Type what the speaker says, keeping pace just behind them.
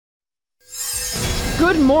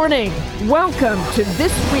Good morning. Welcome to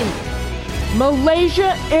This Week.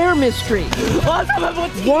 Malaysia Air Mystery.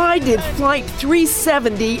 Why did Flight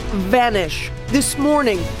 370 vanish? This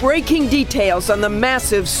morning, breaking details on the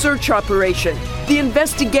massive search operation, the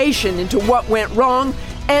investigation into what went wrong,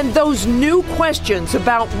 and those new questions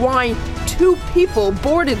about why 2 people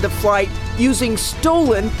boarded the flight using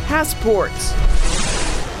stolen passports.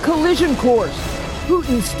 Collision course.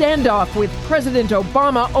 Putin standoff with President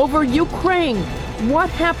Obama over Ukraine.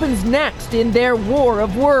 What happens next in their war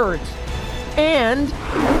of words? And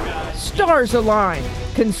stars align.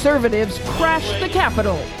 Conservatives crash the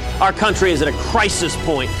Capitol. Our country is at a crisis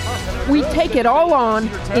point. We take it all on,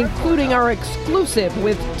 including our exclusive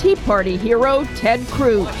with Tea Party hero Ted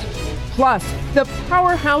Cruz. Plus, the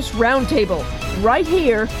Powerhouse Roundtable, right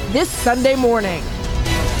here this Sunday morning.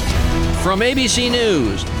 From ABC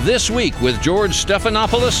News, This Week with George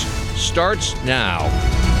Stephanopoulos starts now.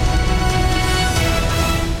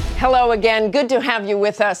 Hello again. Good to have you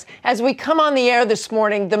with us. As we come on the air this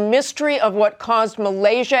morning, the mystery of what caused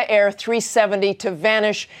Malaysia Air 370 to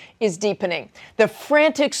vanish is deepening. The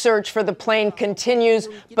frantic search for the plane continues,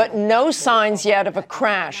 but no signs yet of a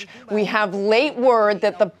crash. We have late word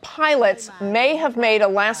that the pilots may have made a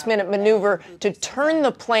last-minute maneuver to turn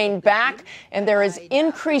the plane back, and there is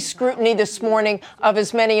increased scrutiny this morning of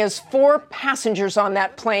as many as 4 passengers on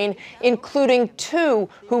that plane, including 2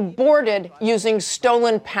 who boarded using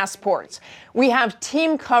stolen passports. We have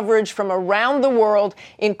team coverage from around the world,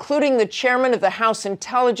 including the chairman of the House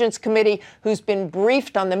Intelligence Committee, who's been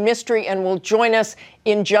briefed on the mystery and will join us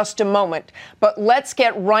in just a moment. But let's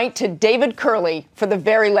get right to David Kerley for the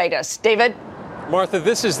very latest. David? Martha,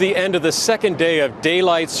 this is the end of the second day of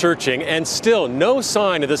daylight searching, and still no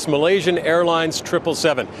sign of this Malaysian Airlines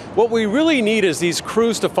 777. What we really need is these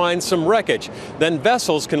crews to find some wreckage. Then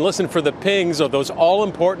vessels can listen for the pings of those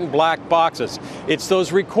all-important black boxes. It's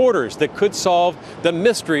those recorders that could solve the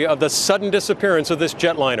mystery of the sudden disappearance of this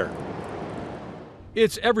jetliner.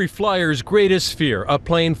 It's every flyer's greatest fear, a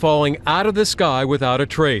plane falling out of the sky without a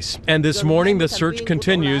trace. And this morning, the search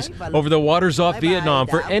continues over the waters off Vietnam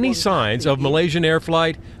for any signs of Malaysian Air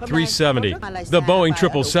Flight 370. The Boeing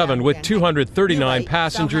 777, with 239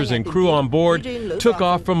 passengers and crew on board, took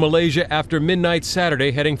off from Malaysia after midnight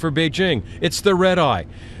Saturday, heading for Beijing. It's the red eye.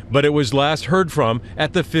 But it was last heard from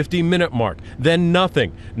at the 50-minute mark. Then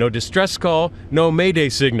nothing. No distress call, no mayday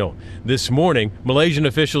signal. This morning, Malaysian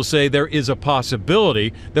officials say there is a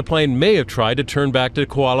possibility the plane may have tried to turn back to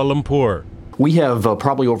Kuala Lumpur. We have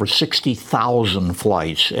probably over 60,000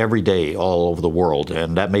 flights every day all over the world,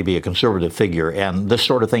 and that may be a conservative figure, and this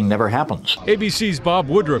sort of thing never happens. ABC's Bob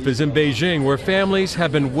Woodruff is in Beijing, where families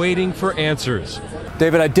have been waiting for answers.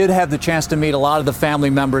 David, I did have the chance to meet a lot of the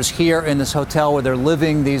family members here in this hotel where they're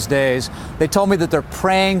living these days. They told me that they're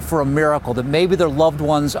praying for a miracle, that maybe their loved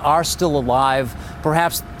ones are still alive.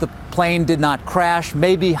 Perhaps the plane did not crash,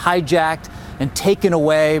 maybe hijacked and taken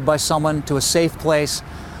away by someone to a safe place.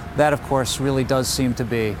 That, of course, really does seem to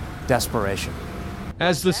be desperation.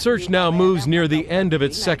 As the search now moves near the end of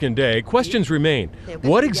its second day, questions remain.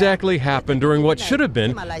 What exactly happened during what should have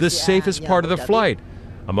been the safest part of the flight?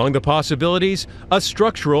 Among the possibilities, a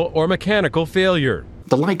structural or mechanical failure.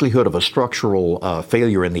 The likelihood of a structural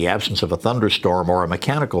failure in the absence of a thunderstorm or a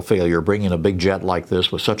mechanical failure bringing a big jet like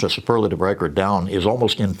this with such a superlative record down is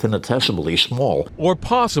almost infinitesimally small. Or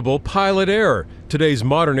possible pilot error. Today's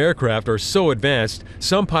modern aircraft are so advanced,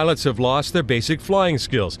 some pilots have lost their basic flying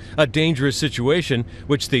skills, a dangerous situation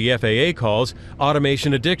which the FAA calls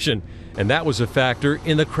automation addiction. And that was a factor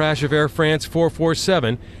in the crash of Air France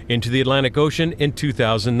 447 into the Atlantic Ocean in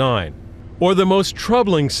 2009. Or the most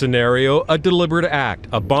troubling scenario, a deliberate act,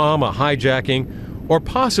 a bomb, a hijacking, or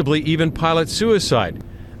possibly even pilot suicide.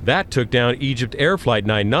 That took down Egypt Air Flight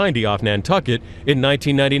 990 off Nantucket in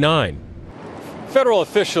 1999. Federal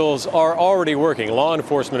officials are already working, law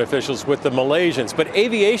enforcement officials, with the Malaysians, but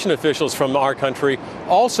aviation officials from our country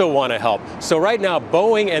also want to help. So right now,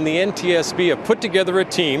 Boeing and the NTSB have put together a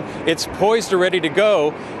team. It's poised and ready to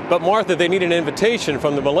go, but Martha, they need an invitation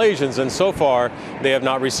from the Malaysians, and so far, they have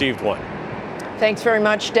not received one. Thanks very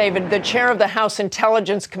much, David. The chair of the House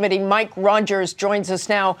Intelligence Committee, Mike Rogers, joins us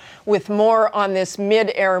now with more on this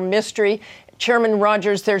mid-air mystery. Chairman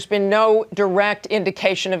Rogers, there's been no direct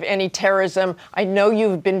indication of any terrorism. I know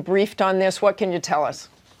you've been briefed on this. What can you tell us?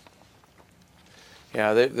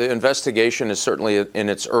 Yeah, the investigation is certainly in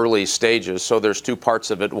its early stages. So there's 2 parts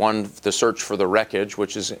of it. One, the search for the wreckage,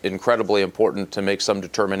 which is incredibly important to make some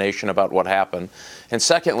determination about what happened. And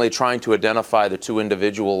secondly, trying to identify the 2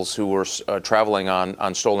 individuals who were traveling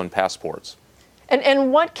on stolen passports.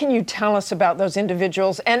 And what can you tell us about those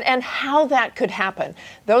individuals and how that could happen?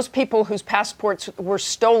 Those people whose passports were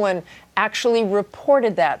stolen actually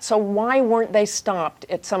reported that. So why weren't they stopped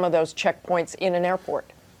at some of those checkpoints in an airport?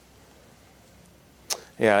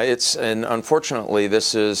 Yeah, and unfortunately,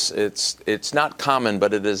 it's not common,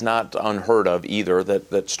 but it is not unheard of either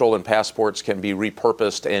that stolen passports can be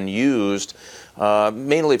repurposed and used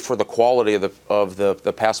mainly for the quality of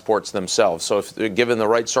the passports themselves. So if given the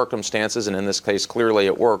right circumstances, and in this case clearly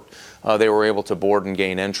it worked, they were able to board and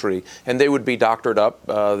gain entry. And they would be doctored up.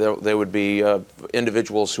 They would be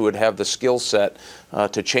individuals who would have the skill set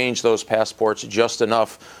to change those passports just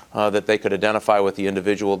enough that they could identify with the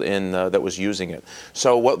individual that was using it.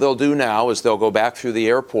 So what they'll do now is they'll go back through the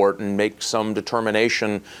airport and make some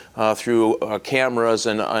determination through cameras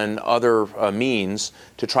and other means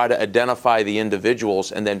to try to identify the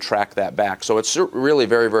individuals and then track that back. So it's really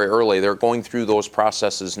very, very early. They're going through those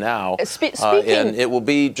processes now, and it'll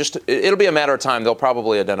be a matter of time. They'll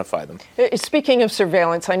probably identify them. Speaking of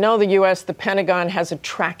surveillance, I know the U.S., the Pentagon has a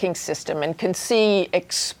tracking system and can see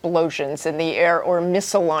explosions in the air or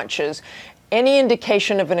missile launches. Any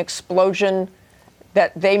indication of an explosion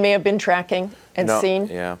that they may have been tracking and seen?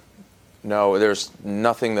 Yeah. No, there's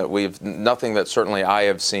nothing that certainly I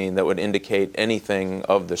have seen that would indicate anything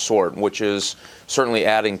of the sort, which is certainly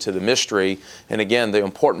adding to the mystery. And again, the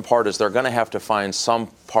important part is they're going to have to find some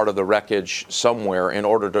part of the wreckage somewhere in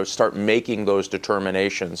order to start making those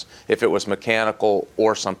determinations, if it was mechanical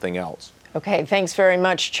or something else. Okay, thanks very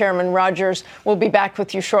much, Chairman Rogers. We'll be back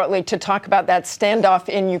with you shortly to talk about that standoff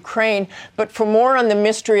in Ukraine. But for more on the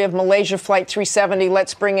mystery of Malaysia Flight 370,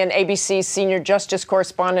 let's bring in ABC's senior justice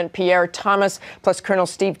correspondent Pierre Thomas, plus Colonel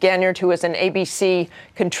Steve Ganyard, who is an ABC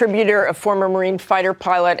contributor, a former Marine fighter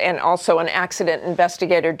pilot, and also an accident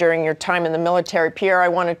investigator during your time in the military. Pierre, I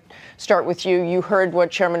want to start with you. You heard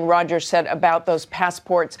what Chairman Rogers said about those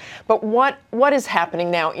passports. But what is happening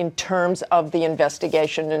now in terms of the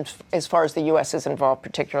investigation and as far as the U.S. is involved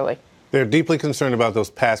particularly? They're deeply concerned about those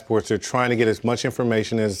passports. They're trying to get as much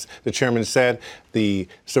information as the chairman said. The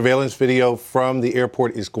surveillance video from the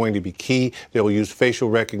airport is going to be key. They'll use facial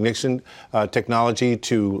recognition technology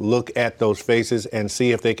to look at those faces and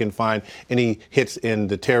see if they can find any hits in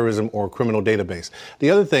the terrorism or criminal database.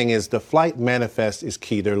 The other thing is the flight manifest is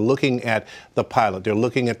key. They're looking at the pilot. They're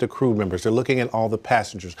looking at the crew members. They're looking at all the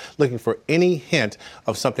passengers, looking for any hint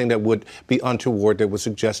of something that would be untoward, that would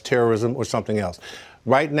suggest terrorism or something else.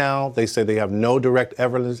 Right now, they say they have no direct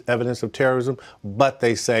evidence of terrorism, but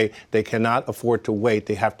they say they cannot afford to wait.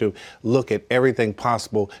 They have to look at everything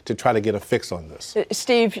possible to try to get a fix on this.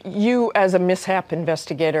 Steve, you as a mishap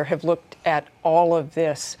investigator have looked at all of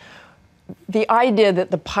this. The idea that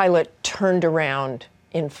the pilot turned around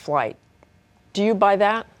in flight, do you buy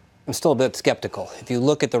that? I'm still a bit skeptical. If you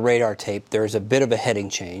look at the radar tape, there's a bit of a heading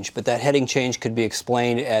change, but that heading change could be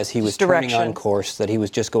explained as he was turning on course, that he was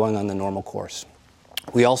just going on the normal course.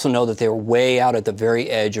 We also know that they were way out at the very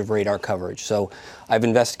edge of radar coverage. So I've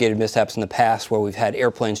investigated mishaps in the past where we've had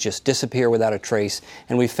airplanes just disappear without a trace,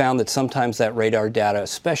 and we've found that sometimes that radar data,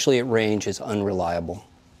 especially at range, is unreliable.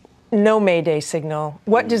 No Mayday signal.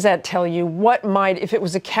 What does that tell you? What might, if it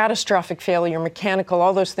was a catastrophic failure, mechanical,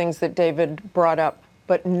 all those things that David brought up,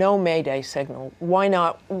 but no Mayday signal? Why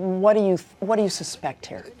not? What do you suspect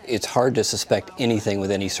here? It's hard to suspect anything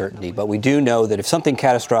with any certainty, but we do know that if something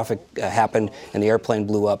catastrophic happened and the airplane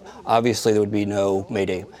blew up, obviously there would be no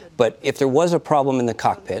Mayday. But if there was a problem in the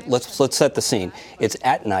cockpit, let's set the scene. It's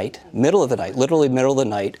at night, middle of the night, literally middle of the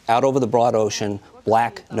night, out over the broad ocean,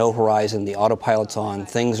 black, no horizon, the autopilot's on,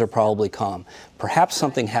 things are probably calm. Perhaps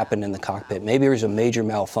something happened in the cockpit. Maybe there's a major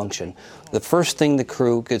malfunction. The first thing the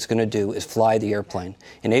crew is going to do is fly the airplane.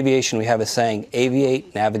 In aviation, we have a saying,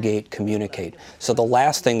 aviate, navigate, communicate. So the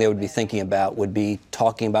last thing they would be thinking about would be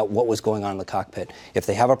talking about what was going on in the cockpit. If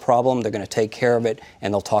they have a problem, they're going to take care of it,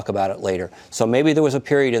 and they'll talk about it later. So maybe there was a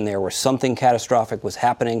period in there where something catastrophic was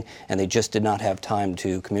happening, and they just did not have time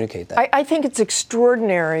to communicate that. I think it's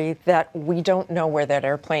extraordinary that we don't know where that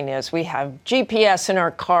airplane is. We have GPS in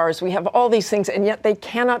our cars. We have all these things, and yet they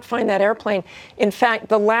cannot find that airplane. In fact,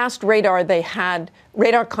 the last radar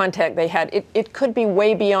contact they had, it could be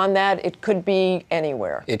way beyond that. It could be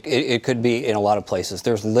anywhere. It could be in a lot of places.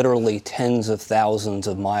 There's literally tens of thousands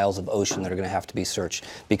of miles of ocean that are going to have to be searched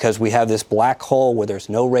because we have this black hole where there's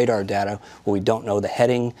no radar data, where we don't know the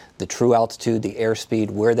heading, the true altitude, the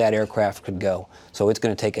airspeed, where that aircraft could go. So it's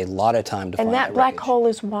going to take a lot of time to find that wreckage. And that black hole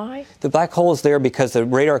is why? The black hole is there because the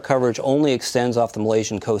radar coverage only extends off the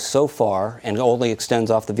Malaysian coast so far and only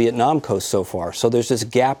extends off the Vietnam coast so far. So there's this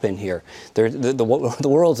gap in here. The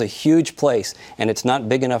world's a huge place, and it's not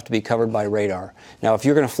big enough to be covered by radar. Now, if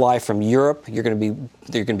you're going to fly from Europe, you're going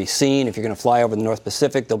to be seen. If you're going to fly over the North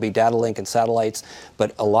Pacific, there'll be data link and satellites.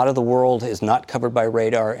 But a lot of the world is not covered by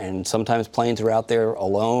radar, and sometimes planes are out there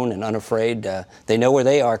alone and unafraid. They know where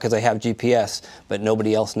they are because they have GPS, but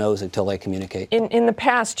nobody else knows until they communicate. In the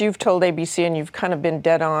past, you've told ABC, and you've kind of been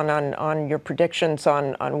dead on your predictions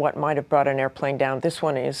on what might have brought an airplane down. This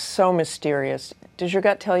one is so mysterious. Does your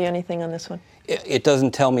gut tell you anything on this one? It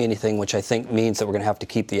doesn't tell me anything, which I think means that we're going to have to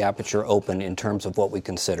keep the aperture open in terms of what we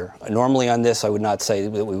consider. Normally on this, I would not say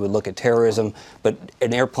that we would look at terrorism, but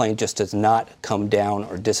an airplane just does not come down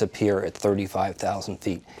or disappear at 35,000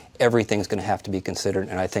 feet. Everything's going to have to be considered,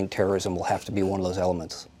 and I think terrorism will have to be one of those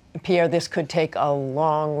elements. Pierre, this could take a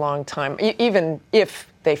long, long time, even if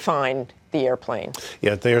they find the airplane.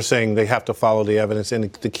 Yeah, they're saying they have to follow the evidence. And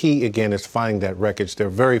the key, again, is finding that wreckage. They're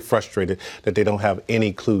very frustrated that they don't have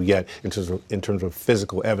any clue yet in terms of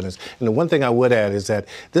physical evidence. And the one thing I would add is that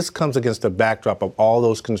this comes against the backdrop of all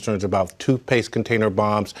those concerns about toothpaste container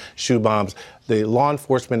bombs, shoe bombs. The law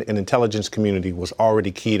enforcement and intelligence community was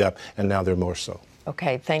already keyed up, and now they're more so.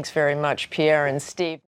 Okay, thanks very much, Pierre and Steve.